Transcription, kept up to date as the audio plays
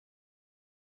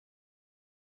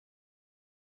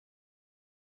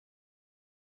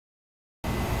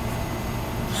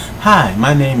Hi,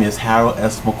 my name is Harold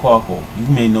S. McCorkle. You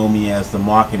may know me as the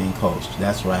marketing coach.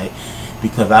 That's right,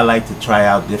 because I like to try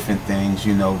out different things,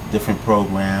 different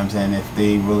programs, and if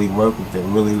they really work, if they're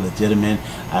really legitimate,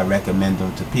 I recommend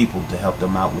them to people to help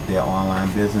them out with their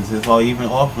online businesses or even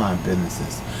offline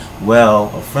businesses.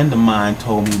 Well, a friend of mine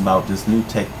told me about this new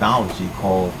technology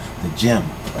called the Gem,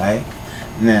 right?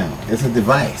 Now, it's a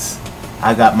device.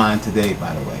 I got mine today,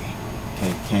 by the way.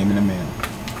 Came in the mail.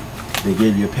 They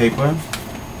give you a paper.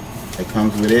 It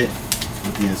comes with it,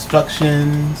 with the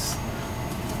instructions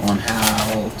on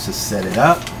how to set it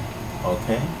up.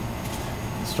 Okay,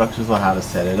 instructions on how to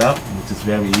set it up, which is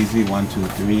very easy. 1, 2,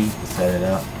 3 to set it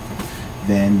up.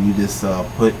 Then you just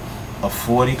put a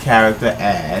 40-character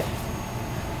ad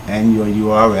and your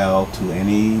URL to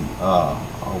any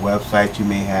website you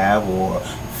may have or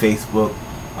Facebook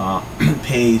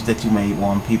page that you may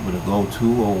want people to go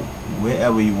to, or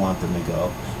wherever you want them to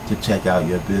go to check out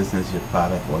your business, your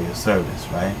product, or your service,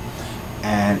 right?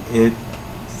 And it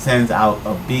sends out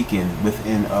a beacon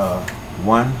within a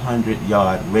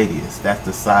 100-yard radius. That's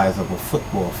the size of a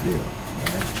football field,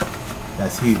 right?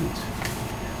 That's huge.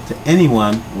 To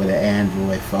anyone with an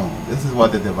Android phone. This is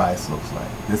what the device looks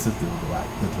like. This is the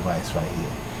device right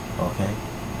here, okay?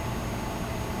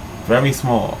 Very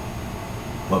small,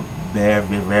 but very,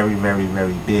 very, very,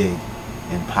 very big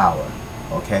in power,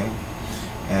 okay?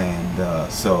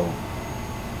 And so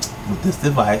with this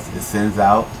device, it sends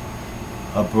out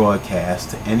a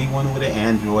broadcast to anyone with an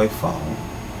Android phone,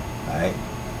 right?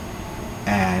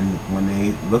 And when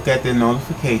they look at their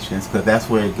notifications, because that's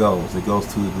where it goes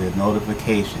to the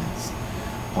notifications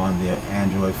on their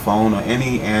Android phone or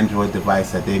any Android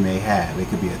device that they may have. It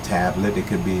could be a tablet, it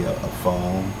could be a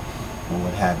phone, or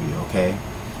what have you, okay?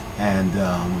 And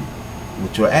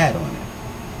with your ad on it.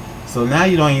 So now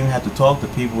you don't even have to talk to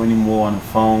people anymore on the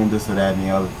phone, this or that and the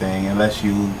other thing, unless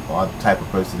you are the type of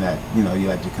person that, you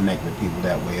like to connect with people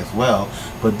that way as well.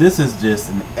 But this is just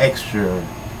an extra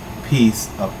piece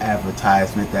of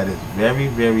advertisement that is very,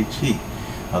 very cheap.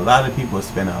 A lot of people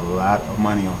spend a lot of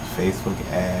money on Facebook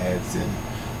ads and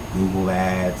Google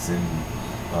ads and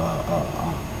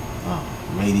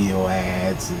radio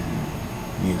ads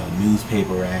and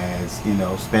newspaper ads,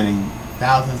 spending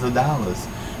thousands of dollars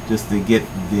just to get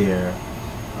their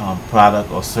product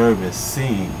or service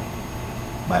seen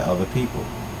by other people,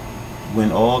 when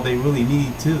all they really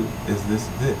need to is this.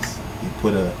 You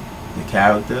put the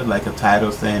character, like a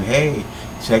title saying, hey,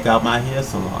 check out my hair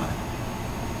salon,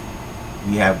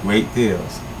 we have great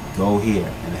deals, go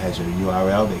here, and it has your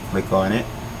URL. They click on it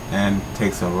and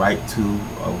takes them right to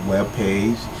a web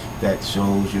page that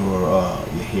shows your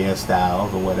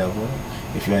hairstyles or whatever.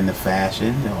 If you're into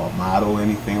fashion or model,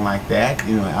 anything like that,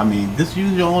 just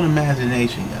use your own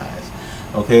imagination, guys.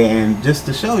 Okay, and just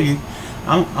to show you,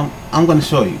 I'm going to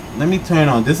show you. Let me turn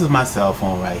on. This is my cell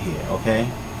phone right here.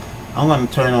 Okay, I'm going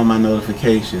to turn on my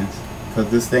notifications because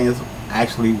this thing is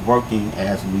actually working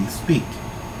as we speak.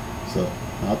 So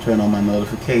I'll turn on my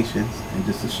notifications and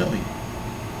just to show you.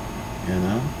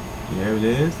 Here it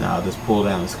is. Now I'll just pull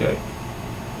down the skirt.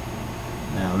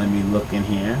 Now let me look in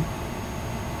here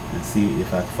and see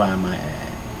if I can find my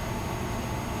ad.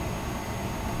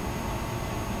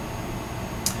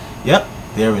 Yep,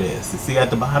 there it is. You see at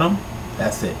the bottom?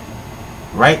 That's it.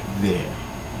 Right there.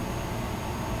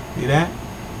 See that?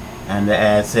 And the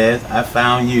ad says, I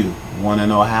found you. Want to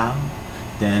know how?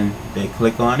 Then they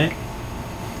click on it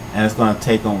and it's going to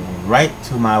take them right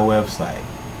to my website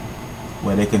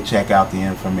where they can check out the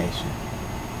information.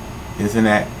 Isn't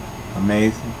that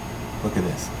amazing? Look at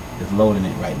this. It's loading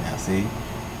it right now, see?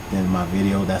 Then my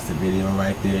video, that's the video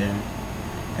right there.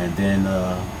 And then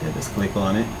they just click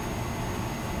on it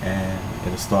and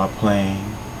it'll start playing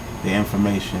the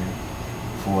information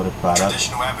for the product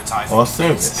or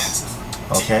service.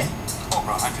 Okay?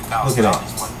 Look at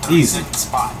that. Easy.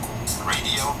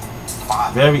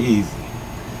 Very easy.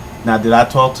 Now, did I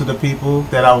talk to the people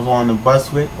that I was on the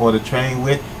bus with or the train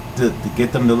with to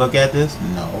get them to look at this?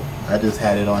 No. I just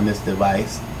had it on this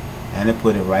device and it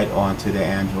put it right onto the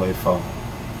Android phone.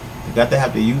 You got to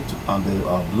have the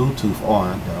Bluetooth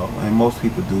on though, and most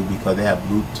people do because they have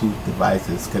Bluetooth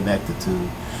devices connected to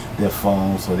their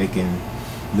phone so they can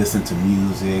listen to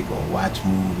music or watch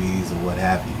movies or what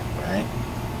have you, right?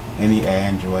 Any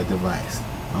Android device.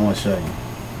 I want to show you.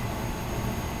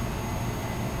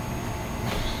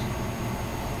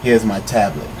 Here's my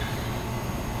tablet.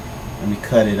 Let me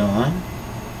cut it on.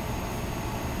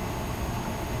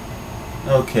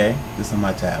 Okay, this is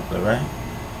my tablet, right?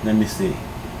 Let me see.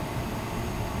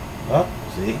 Oh,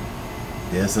 see?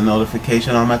 There's a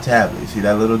notification on my tablet. You see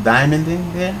that little diamond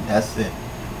thing there? That's it.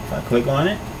 If I click on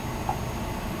it,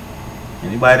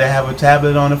 Anybody that have a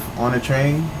tablet on a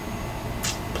train,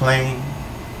 plane,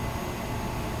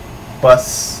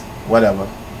 bus, whatever,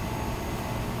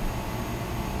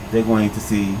 they're going to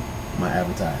see my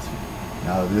advertisement.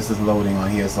 Now this is loading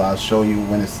on here, so I'll show you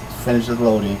when it finishes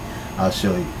loading. I'll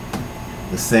show you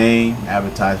the same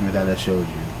advertisement that I showed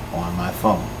you on my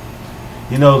phone.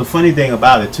 You know, the funny thing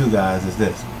about it too, guys, is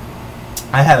this.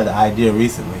 I had an idea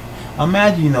recently.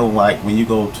 Imagine, you know, like when you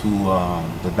go to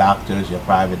the doctors, your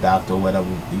private doctor or whatever,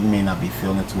 you may not be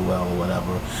feeling too well or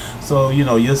whatever. So, you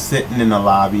know, you're sitting in the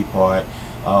lobby part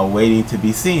waiting to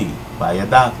be seen by your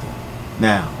doctor.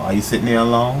 Now, are you sitting there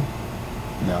alone?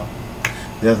 No.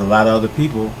 There's a lot of other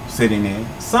people sitting there.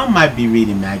 Some might be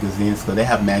reading magazines, because they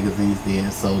have magazines there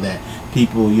so that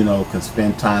people, you know, can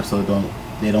spend time so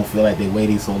they don't feel like they're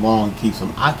waiting so long. It keeps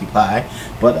them occupied.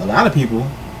 But a lot of people,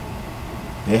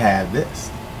 they have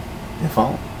this, their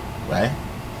phone, right?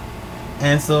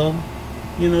 And so,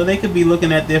 you know, they could be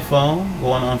looking at their phone,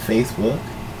 going on Facebook,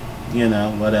 you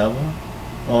know, whatever.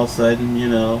 All of a sudden, you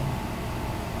know,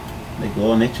 they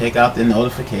go and they check out their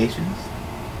notifications,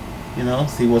 you know,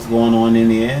 see what's going on in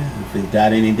there, if it's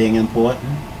got anything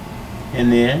important in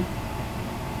there,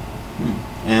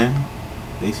 and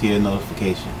they see a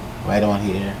notification right on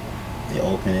here. They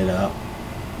open it up,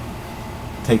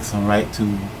 takes them right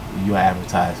to your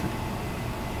advertisement.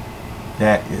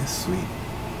 That is sweet.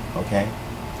 Okay,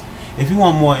 if you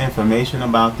want more information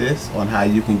about this, on how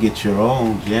you can get your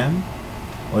own gem,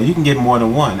 or you can get more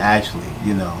than one actually,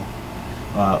 you know,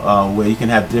 where you can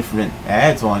have different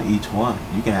ads on each one.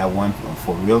 You can have one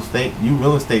for real estate. You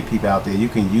real estate people out there, you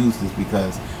can use this,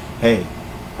 because hey,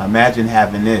 imagine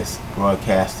having this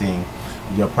broadcasting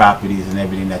your properties and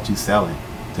everything that you're selling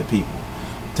to people,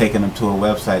 taking them to a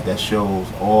website that shows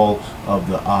all of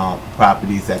the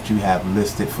properties that you have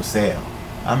listed for sale.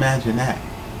 Imagine that,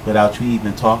 without you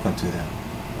even talking to them.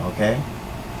 Okay,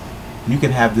 you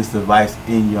can have this device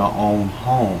in your own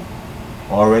home,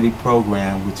 already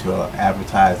programmed with your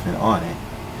advertisement on it,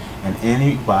 and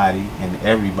anybody and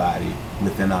everybody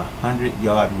within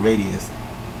 100-yard radius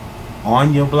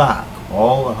on your block,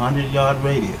 all 100-yard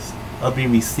radius, will be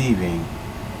receiving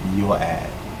your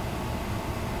ad.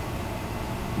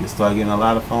 You start getting a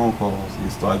lot of phone calls. You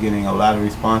start getting a lot of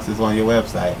responses on your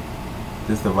website.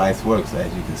 This device works,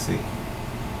 as you can see.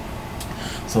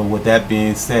 So with that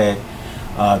being said,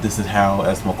 this is Harold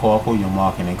S. McCorkle, your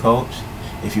marketing coach.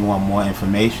 If you want more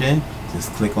information,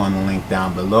 just click on the link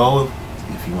down below.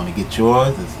 If you want to get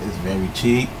yours, it's very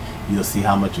cheap. You'll see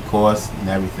how much it costs and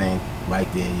everything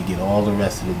right there. You get all the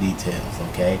rest of the details,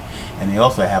 okay? And they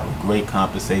also have a great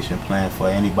compensation plan for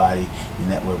anybody, the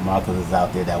network marketers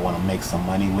out there that want to make some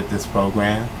money with this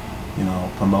program, you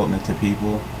know, promoting it to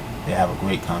people. They have a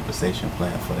great compensation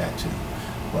plan for that too.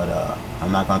 But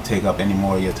I'm not going to take up any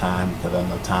more of your time, because I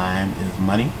know time is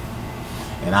money,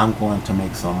 and I'm going to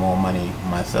make some more money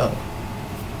myself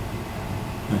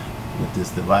with this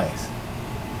device.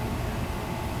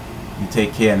 You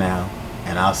take care now,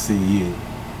 and I'll see you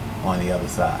on the other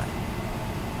side.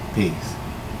 Peace.